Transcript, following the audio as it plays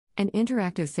An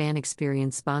interactive fan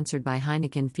experience sponsored by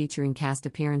Heineken featuring cast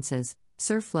appearances,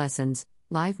 surf lessons,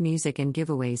 live music and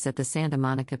giveaways at the Santa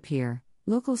Monica Pier.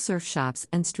 Local surf shops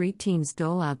and street teams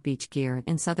dole out beach gear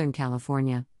in Southern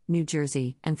California, New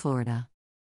Jersey, and Florida.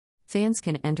 Fans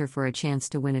can enter for a chance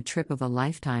to win a trip of a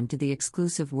lifetime to the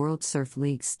exclusive World Surf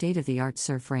League's state-of-the-art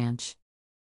surf ranch.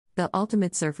 The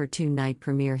Ultimate Surfer 2-night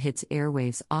premiere hits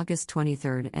airwaves August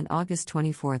 23 and August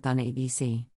 24 on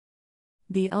ABC.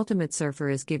 The Ultimate Surfer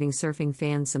is giving surfing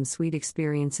fans some sweet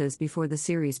experiences before the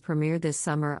series premiere this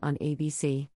summer on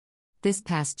ABC. This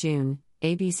past June,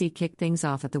 ABC kicked things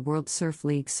off at the World Surf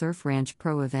League Surf Ranch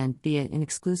Pro event via an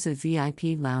exclusive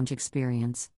VIP lounge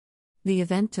experience. The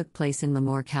event took place in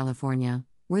Lemoore, California,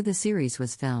 where the series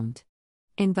was filmed.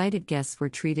 Invited guests were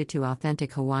treated to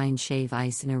authentic Hawaiian shave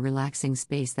ice in a relaxing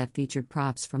space that featured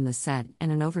props from the set and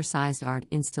an oversized art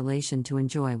installation to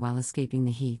enjoy while escaping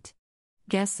the heat.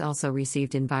 Guests also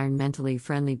received environmentally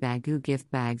friendly Baggu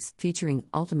gift bags featuring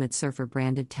Ultimate Surfer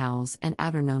branded towels and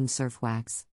Outerknown surf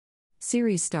wax.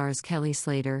 Series stars Kelly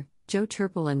Slater, Joe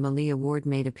Turple, and Malia Ward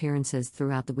made appearances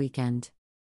throughout the weekend.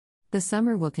 The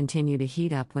summer will continue to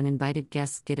heat up when invited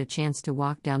guests get a chance to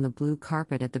walk down the blue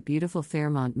carpet at the beautiful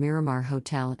Fairmont Miramar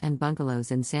Hotel and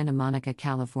Bungalows in Santa Monica,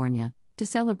 California, to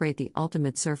celebrate the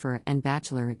Ultimate Surfer and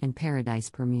Bachelor in Paradise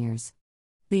premieres.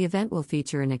 The event will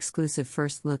feature an exclusive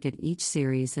first look at each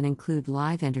series and include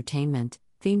live entertainment,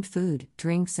 themed food,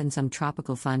 drinks, and some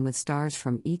tropical fun with stars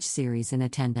from each series in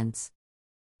attendance.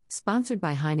 Sponsored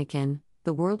by Heineken,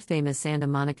 the world-famous Santa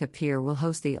Monica Pier will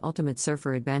host the Ultimate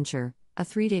Surfer Adventure, a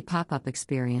 3-day pop-up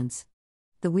experience.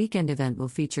 The weekend event will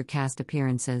feature cast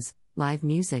appearances, live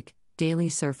music, daily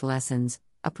surf lessons,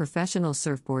 a professional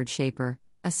surfboard shaper,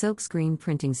 a silkscreen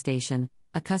printing station,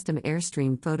 a custom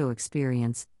Airstream photo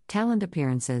experience, talent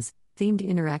appearances, themed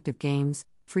interactive games,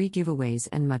 free giveaways,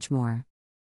 and much more.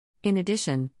 In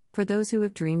addition, for those who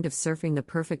have dreamed of surfing the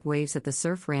perfect waves at the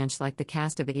surf ranch like the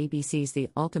cast of ABC's The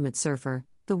Ultimate Surfer,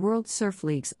 the World Surf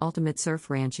League's Ultimate Surf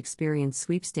Ranch Experience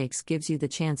Sweepstakes gives you the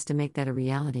chance to make that a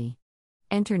reality.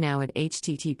 Enter now at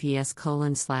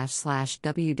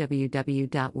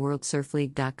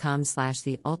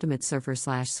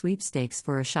https://www.worldsurfleague.com/theultimatesurfer/sweepstakes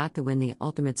for a shot to win the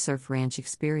Ultimate Surf Ranch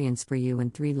Experience for you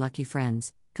and 3 lucky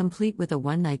friends, complete with a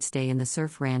one-night stay in the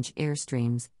Surf Ranch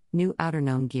Airstreams, new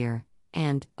Outerknown gear,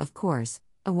 and, of course,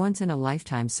 a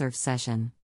once-in-a-lifetime surf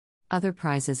session. Other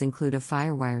prizes include a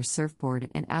Firewire surfboard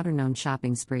and Outerknown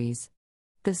shopping sprees.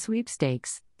 The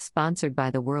sweepstakes, sponsored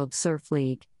by the World Surf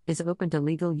League, is open to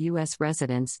legal U.S.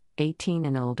 residents, 18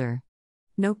 and older.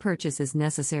 No purchase is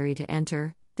necessary to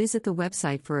enter. Visit the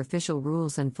website for official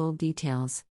rules and full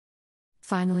details.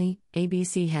 Finally,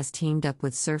 ABC has teamed up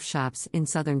with surf shops in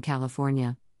Southern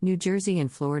California, New Jersey,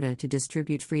 and Florida to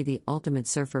distribute free the Ultimate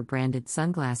Surfer branded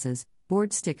sunglasses,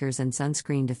 board stickers, and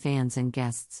sunscreen to fans and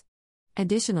guests.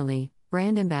 Additionally,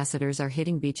 brand ambassadors are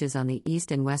hitting beaches on the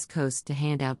East and West Coast to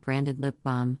hand out branded lip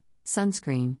balm,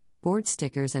 sunscreen, board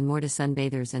stickers, and more to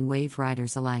sunbathers and wave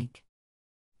riders alike.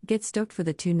 Get stoked for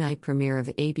the 2-night premiere of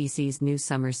ABC's new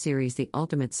summer series The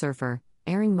Ultimate Surfer,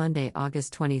 airing Monday,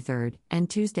 August 23 and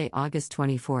Tuesday, August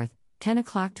 24, 10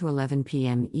 o'clock to 11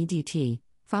 p.m. EDT,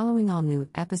 following all new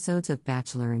episodes of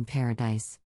Bachelor in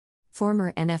Paradise.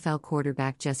 Former NFL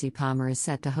quarterback Jesse Palmer is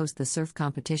set to host the surf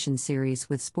competition series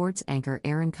with sports anchor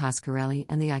Aaron Coscarelli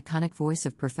and the iconic voice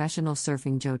of professional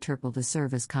surfing Joe Turple to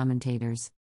serve as commentators.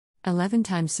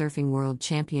 11-time surfing world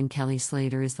champion Kelly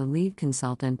Slater is the lead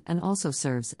consultant and also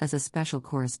serves as a special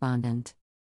correspondent.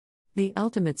 The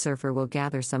Ultimate Surfer will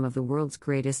gather some of the world's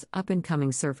greatest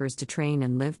up-and-coming surfers to train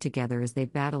and live together as they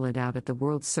battle it out at the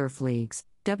World Surf League's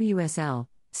WSL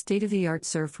state-of-the-art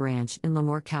surf ranch in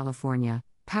Lemoore, California,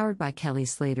 powered by Kelly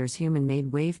Slater's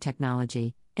human-made wave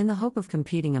technology, in the hope of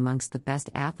competing amongst the best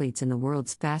athletes in the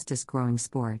world's fastest-growing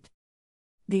sport.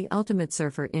 The Ultimate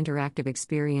Surfer Interactive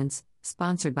Experience,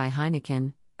 sponsored by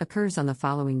Heineken, occurs on the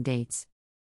following dates: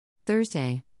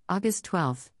 Thursday, August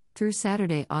 12th, through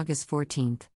Saturday, August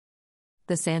 14th.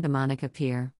 The Santa Monica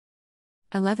Pier.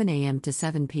 11 a.m. to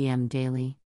 7 p.m.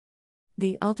 daily.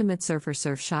 The Ultimate Surfer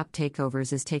Surf Shop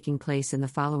Takeovers is taking place in the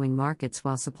following markets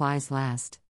while supplies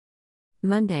last: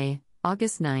 Monday,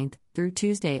 August 9th, through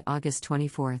Tuesday, August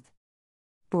 24th.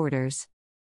 Borders.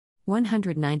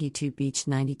 192 Beach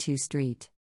 92 Street.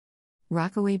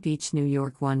 Rockaway Beach, New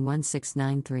York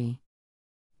 11693.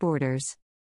 Borders.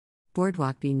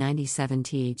 Boardwalk B 97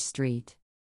 TH Street.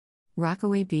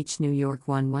 Rockaway Beach, New York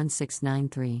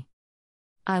 11693.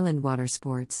 Island Water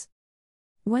Sports.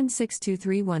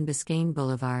 16231 Biscayne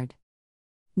Boulevard.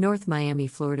 North Miami,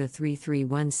 Florida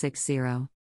 33160.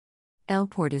 El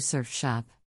Porto Surf Shop.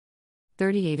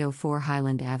 3804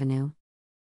 Highland Avenue.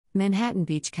 Manhattan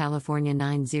Beach, California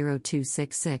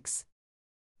 90266.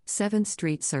 7th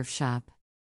Street Surf Shop.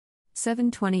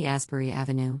 720 Asbury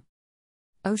Avenue.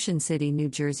 Ocean City, New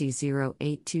Jersey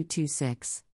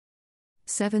 08226.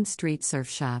 7th Street Surf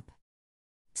Shop.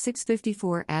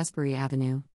 654 Asbury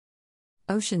Avenue.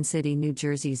 Ocean City, New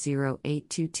Jersey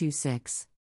 08226.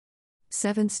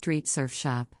 7th Street Surf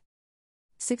Shop.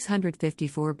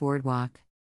 654 Boardwalk.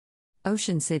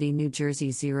 Ocean City, New Jersey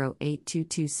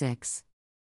 08226.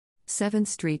 7th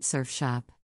Street Surf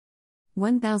Shop.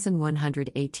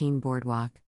 1118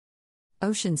 Boardwalk.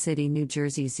 Ocean City, New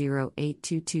Jersey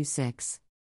 08226.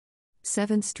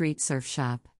 7th Street Surf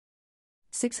Shop.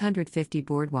 650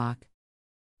 Boardwalk.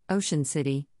 Ocean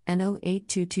City, NO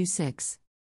 8226.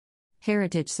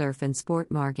 Heritage Surf and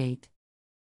Sport Margate.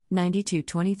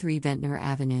 9223 Ventnor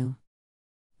Avenue.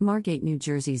 Margate, New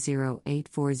Jersey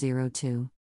 08402.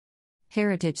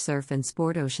 Heritage Surf and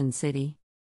Sport Ocean City.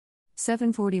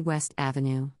 740 West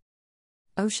Avenue.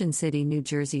 Ocean City, New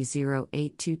Jersey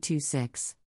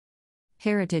 08226.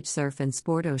 Heritage Surf and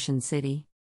Sport Ocean City.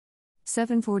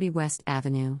 740 West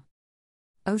Avenue.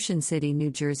 Ocean City,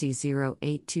 New Jersey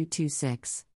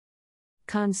 08226.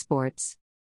 Con Sports.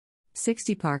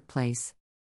 60 Park Place.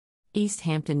 East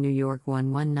Hampton, New York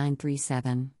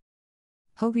 11937.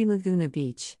 Hobie Laguna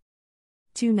Beach.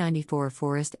 294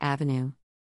 Forest Avenue.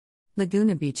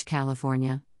 Laguna Beach,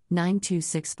 California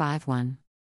 92651.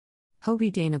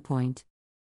 Hobie Dana Point.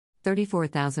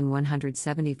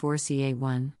 34174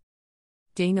 CA1.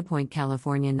 Dana Point,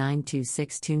 California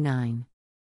 92629.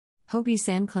 Hobie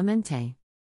San Clemente.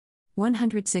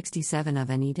 167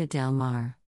 Avenida del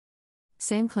Mar.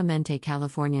 San Clemente,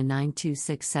 California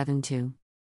 92672.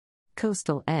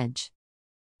 Coastal Edge.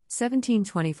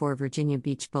 1724 Virginia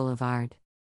Beach Boulevard.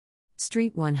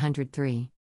 Street 103.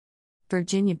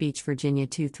 Virginia Beach, Virginia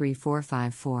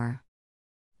 23454.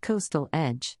 Coastal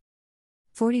Edge.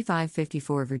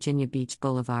 4554 Virginia Beach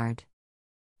Boulevard.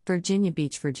 Virginia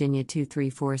Beach, Virginia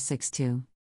 23462.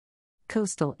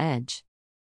 Coastal Edge.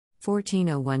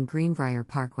 1401 Greenbrier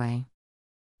Parkway.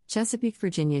 Chesapeake,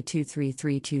 Virginia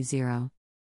 23320.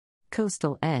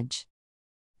 Coastal Edge.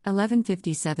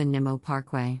 1157 Nimmo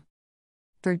Parkway.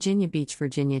 Virginia Beach,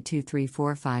 Virginia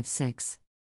 23456.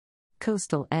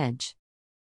 Coastal Edge.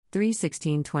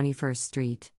 316 21st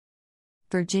Street.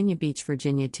 Virginia Beach,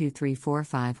 Virginia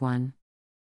 23451.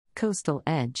 Coastal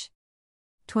Edge.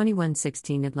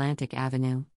 2116 Atlantic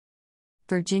Avenue.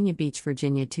 Virginia Beach,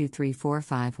 Virginia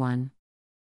 23451.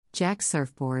 Jack's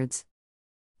Surfboards.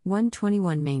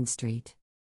 121 Main Street.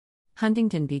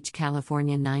 Huntington Beach,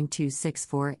 California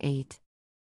 92648.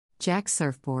 Jack's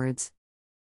Surfboards.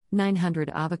 900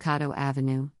 Avocado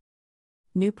Avenue.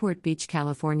 Newport Beach,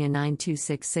 California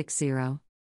 92660.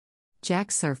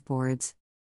 Jack's Surfboards.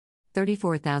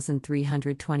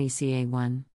 34320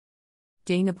 CA1.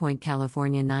 Dana Point,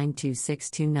 California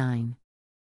 92629.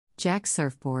 Jack's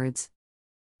Surfboards.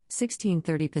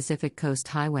 1630 Pacific Coast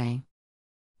Highway.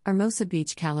 Hermosa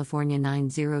Beach, California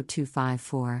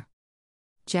 90254.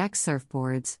 Jack's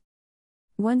Surfboards.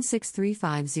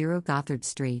 16350 Gothard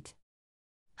Street.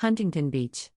 Huntington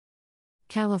Beach,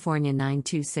 California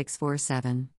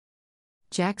 92647.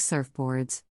 Jack's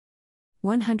Surfboards.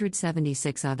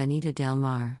 176 Avenida del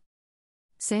Mar.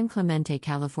 San Clemente,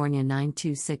 California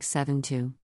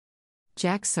 92672.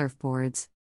 Jack's Surfboards.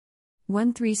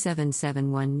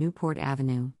 13771 Newport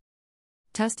Avenue.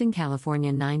 Tustin,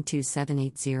 California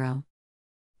 92780.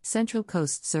 Central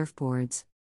Coast Surfboards.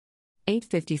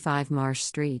 855 Marsh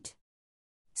Street.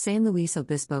 San Luis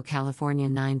Obispo, California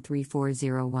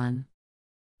 93401.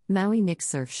 Maui Nick's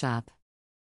Surf Shop.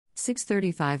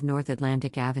 635 North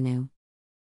Atlantic Avenue.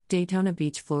 Daytona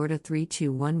Beach, Florida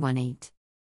 32118.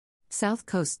 South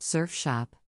Coast Surf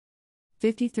Shop.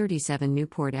 5037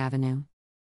 Newport Avenue.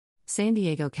 San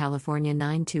Diego, California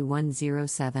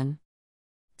 92107.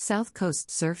 South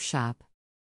Coast Surf Shop.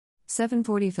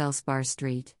 740 Felspar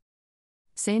Street.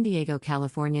 San Diego,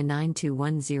 California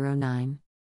 92109.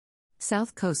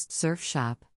 South Coast Surf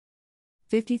Shop.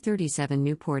 5037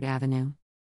 Newport Avenue.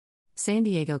 San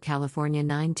Diego, California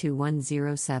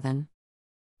 92107.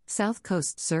 South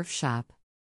Coast Surf Shop.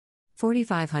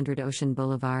 4500 Ocean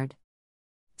Boulevard.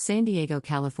 San Diego,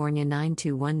 California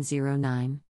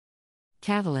 92109.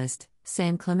 Catalyst,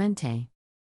 San Clemente.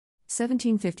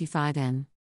 1755 N.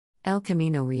 El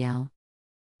Camino Real.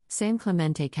 San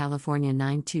Clemente, California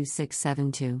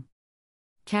 92672.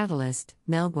 Catalyst,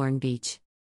 Melbourne Beach.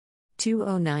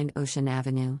 209 Ocean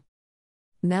Avenue.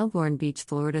 Melbourne Beach,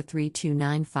 Florida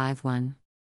 32951.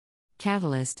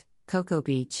 Catalyst, Cocoa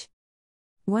Beach.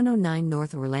 109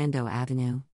 North Orlando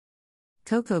Avenue.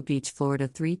 Cocoa Beach, Florida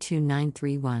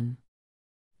 32931.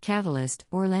 Catalyst,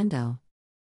 Orlando.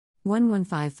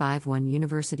 11551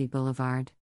 University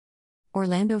Boulevard,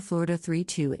 Orlando, Florida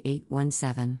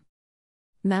 32817.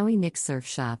 Maui Nick's Surf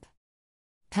Shop.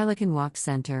 Pelican Walk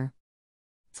Center.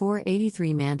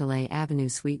 483 Mandalay Avenue,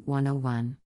 Suite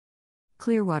 101.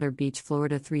 Clearwater Beach,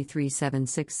 Florida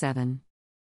 33767.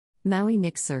 Maui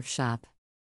Nick's Surf Shop.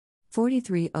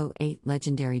 4308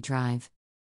 Legendary Drive,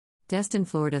 Destin,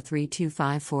 Florida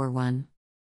 32541.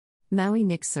 Maui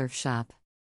Nick's Surf Shop.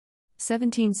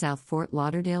 17 South Fort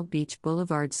Lauderdale Beach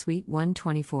Boulevard, Suite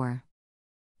 124.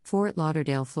 Fort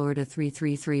Lauderdale, Florida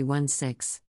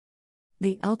 33316.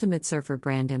 The Ultimate Surfer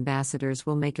brand ambassadors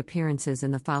will make appearances in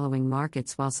the following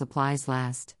markets while supplies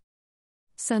last: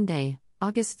 Sunday,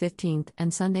 August 15th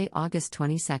and Sunday, August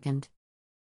 22nd.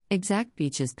 Exact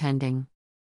beaches pending.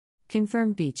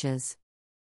 Confirmed beaches: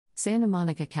 Santa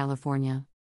Monica, California;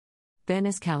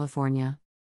 Venice, California;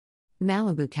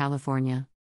 Malibu, California;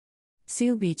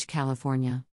 Seal Beach,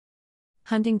 California;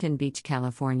 Huntington Beach,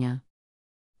 California;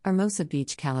 Hermosa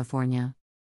Beach, California;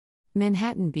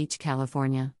 Manhattan Beach,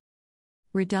 California;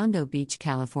 Redondo Beach,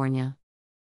 California;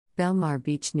 Belmar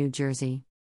Beach, New Jersey;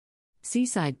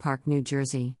 Seaside Park, New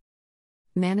Jersey;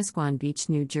 Manasquan Beach,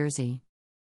 New Jersey;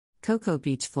 Cocoa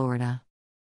Beach, Florida;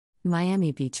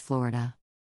 Miami Beach, Florida.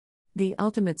 The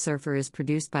Ultimate Surfer is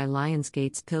produced by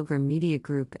Lionsgate's Pilgrim Media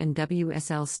Group and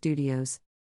WSL Studios.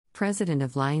 President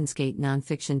of Lionsgate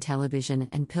Nonfiction Television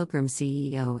and Pilgrim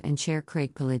CEO and Chair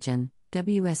Craig Piligian,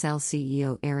 WSL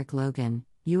CEO Eric Logan,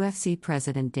 UFC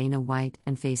President Dana White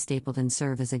and Faye Stapleton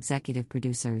serve as executive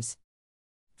producers.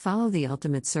 Follow The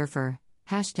Ultimate Surfer,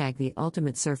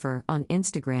 #TheUltimateSurfer on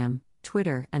Instagram,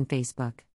 Twitter, and Facebook.